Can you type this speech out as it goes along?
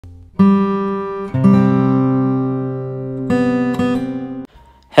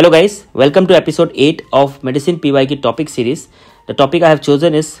Hello guys, welcome to episode 8 of Medicine PYQ topic series. The topic I have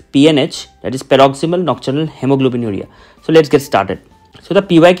chosen is PNH, that is Paroxysmal Nocturnal Hemoglobinuria. So let's get started. So the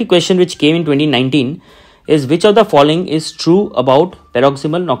PYQ question which came in 2019 is which of the following is true about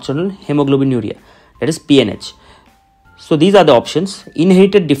Paroxysmal Nocturnal Hemoglobinuria, that is PNH. So these are the options: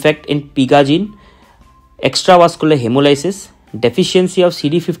 inherited defect in PGA gene, extravascular hemolysis, deficiency of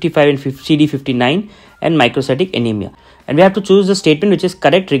CD55 and CD59, and microcytic anemia. And we have to choose the statement which is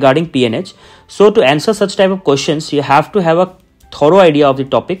correct regarding PNH. So to answer such type of questions, you have to have a thorough idea of the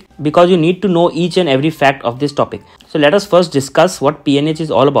topic because you need to know each and every fact of this topic. So let us first discuss what PNH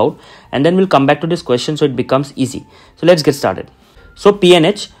is all about, and then we'll come back to this question so it becomes easy. So let's get started. So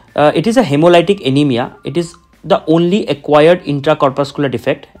PNH, it is a hemolytic anemia. It is the only acquired intracorpuscular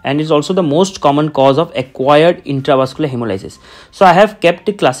defect and is also the most common cause of acquired intravascular hemolysis. So I have kept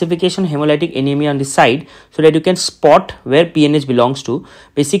the classification hemolytic anemia on the side so that you can spot where PNH belongs to.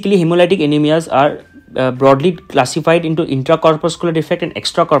 Basically, hemolytic anemias are broadly classified into intracorpuscular defect and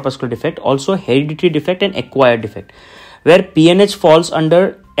extracorpuscular defect, also hereditary defect and acquired defect, where PNH falls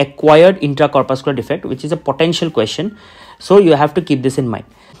under acquired intracorpuscular defect, which is a potential question. So you have to keep this in mind.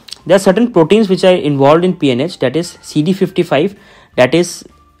 There are certain proteins which are involved in PNH, that is CD55, that is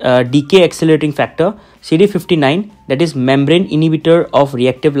decay accelerating factor, CD59, that is membrane inhibitor of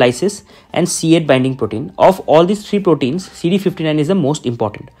reactive lysis, and C8 binding protein. Of all these three proteins, CD59 is the most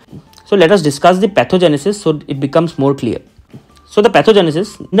important. So let us discuss the pathogenesis so it becomes more clear. So the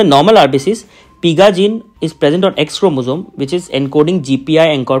pathogenesis: in the normal RBCs, PGA gene is present on X chromosome, which is encoding GPI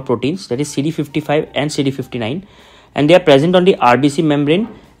anchor proteins, that is CD55 and CD59, and they are present on the RBC membrane,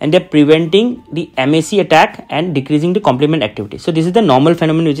 and they are preventing the MAC attack and decreasing the complement activity. So this is the normal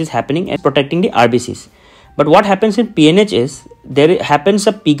phenomenon which is happening and protecting the RBCs. But what happens in PNH is there happens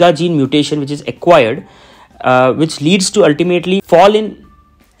a PGA gene mutation which is acquired, which leads to ultimately fall in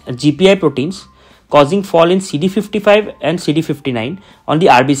GPI proteins, causing fall in CD55 and CD59 on the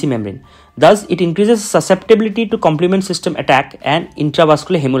RBC membrane. Thus, it increases susceptibility to complement system attack and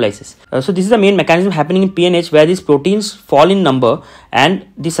intravascular hemolysis. So this is the main mechanism happening in PNH, where these proteins fall in number and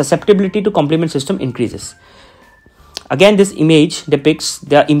the susceptibility to complement system increases. Again, this image depicts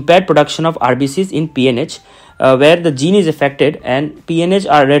the impaired production of RBCs in PNH, where the gene is affected and PNH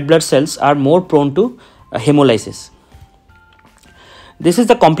or red blood cells are more prone to hemolysis. This is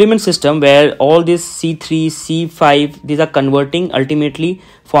the complement system where all these C3, C5, these are converting, ultimately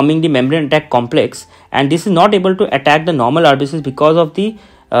forming the membrane attack complex, and this is not able to attack the normal RBCs because of the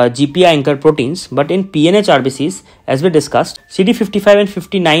GPI anchor proteins. But in PNH RBCs, as we discussed, CD55 and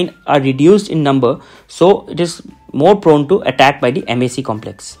 59 are reduced in number, so it is more prone to attack by the MAC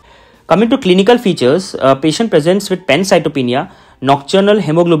complex. Coming to clinical features, patient presents with pancytopenia, nocturnal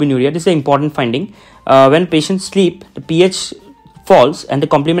hemoglobinuria. This is an important finding. When patients sleep, the pH falls and the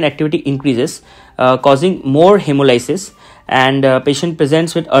complement activity increases, causing more hemolysis, and patient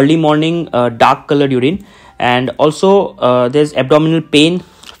presents with early morning dark colored urine, and also there's abdominal pain,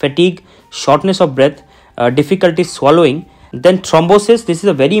 fatigue, shortness of breath, difficulty swallowing. Then thrombosis. This is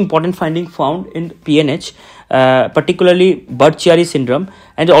a very important finding found in PNH, particularly Budd-Chiari syndrome,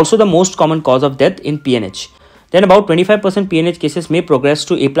 and also the most common cause of death in PNH. Then about 25% PNH cases may progress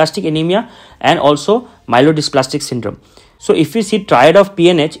to aplastic anemia and also myelodysplastic syndrome. So if we see triad of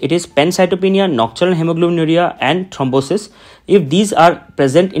PNH, it is pancytopenia, nocturnal hemoglobinuria, and thrombosis. If these are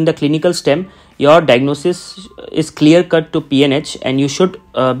present in the clinical stem, your diagnosis is clear cut to PNH, and you should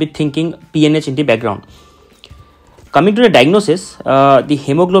be thinking PNH in the background. Coming to the diagnosis, the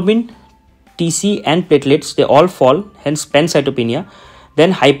hemoglobin, TC, and platelets, they all fall, hence pancytopenia.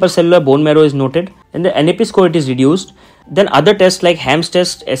 Then hypercellular bone marrow is noted, and the NAP score it is reduced. Then other tests like HAMS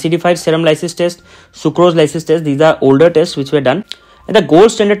test, acidified serum lysis test, sucrose lysis test, these are older tests which were done. And the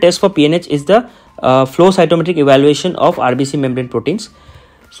gold standard test for PNH is the flow cytometric evaluation of RBC membrane proteins.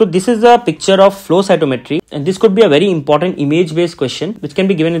 So this is the picture of flow cytometry, and this could be a very important image based question which can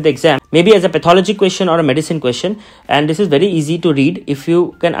be given in the exam, maybe as a pathology question or a medicine question, and this is very easy to read if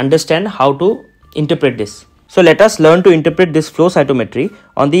you can understand how to interpret this. So let us learn to interpret this flow cytometry.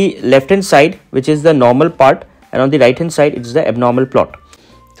 On the left hand side, which is the normal part, and on the right hand side it is the abnormal plot.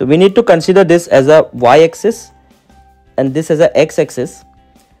 So we need to consider this as a y-axis and this as a x-axis,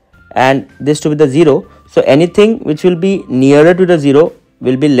 and this to be the 0. So anything which will be nearer to the 0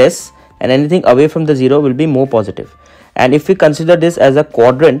 will be less, and anything away from the 0 will be more positive. And if we consider this as a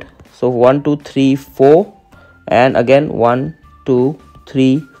quadrant, so 1 2 3 4, and again 1 2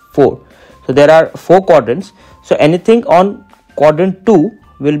 3 4. So there are 4 quadrants. So anything on quadrant 2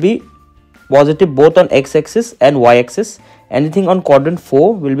 will be positive both on x-axis and y-axis. Anything on quadrant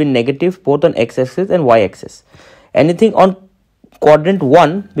 4 will be negative both on x-axis and y-axis. Anything on quadrant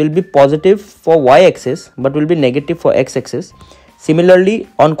 1 will be positive for y-axis but will be negative for x-axis. Similarly,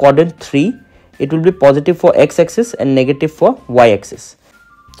 on quadrant 3, it will be positive for x-axis and negative for y-axis.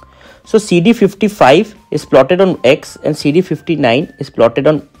 So CD55 is plotted on x and CD59 is plotted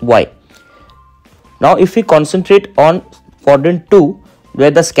on y. Now if we concentrate on quadrant 2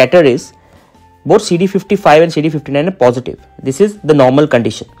 where the scatter is, both CD55 and CD59 are positive. This is the normal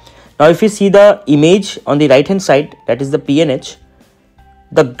condition. Now if you see the image on the right hand side, that is the PNH,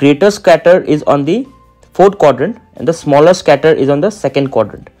 the greater scatter is on the fourth quadrant and the smaller scatter is on the second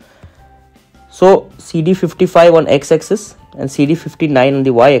quadrant. So CD55 on x-axis and CD59 on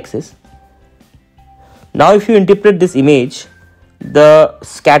the y-axis. Now if you interpret this image, the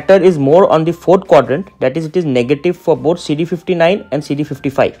scatter is more on the fourth quadrant, that is it is negative for both CD59 and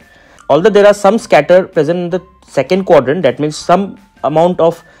CD55. Although there are some scatter present in the second quadrant, that means some amount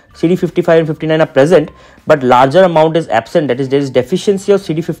of CD55 and 59 are present, but larger amount is absent, that is there is deficiency of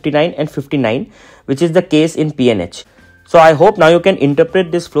CD59 and 59, which is the case in PNH. So I hope now you can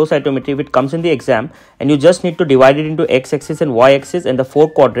interpret this flow cytometry if it comes in the exam, and you just need to divide it into x-axis and y-axis and the 4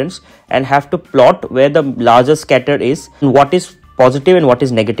 quadrants and have to plot where the larger scatter is and what is positive and what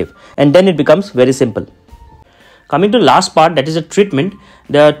is negative, and then it becomes very simple. Coming to last part, that is a treatment.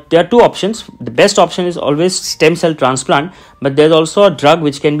 There are two options. The best option is always stem cell transplant, but there is also a drug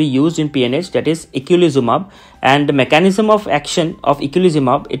which can be used in PNH, that is eculizumab. And the mechanism of action of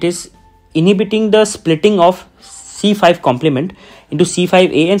eculizumab, it is inhibiting the splitting of C5 complement into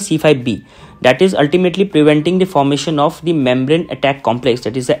C5a and C5b. That is ultimately preventing the formation of the membrane attack complex,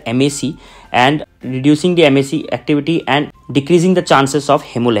 that is the MAC, and reducing the MAC activity and decreasing the chances of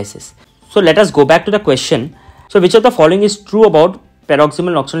hemolysis. So let us go back to the question. So which of the following is true about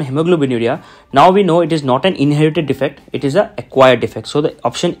paroxysmal nocturnal hemoglobinuria? Now we know it is not an inherited defect, it is an acquired defect. So the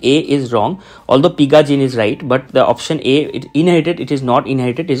option A is wrong, although PIGA gene is right, but the option A, it inherited, it is not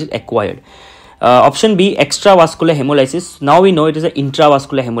inherited, it is acquired. Option B, extravascular hemolysis. Now we know it is an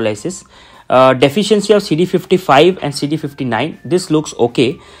intravascular hemolysis. Deficiency of CD55 and CD59, this looks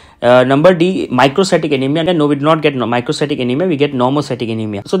okay. Number D, microcytic anemia. And no, we do not get microcytic anemia, we get normocytic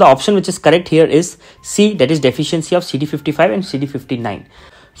anemia. So the option which is correct here is C, that is deficiency of CD55 and CD59.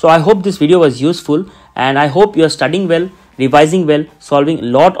 So I hope this video was useful, and I hope you are studying well, revising well, solving a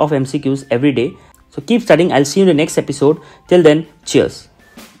lot of MCQs every day. So keep studying. I'll see you in the next episode. Till then, cheers.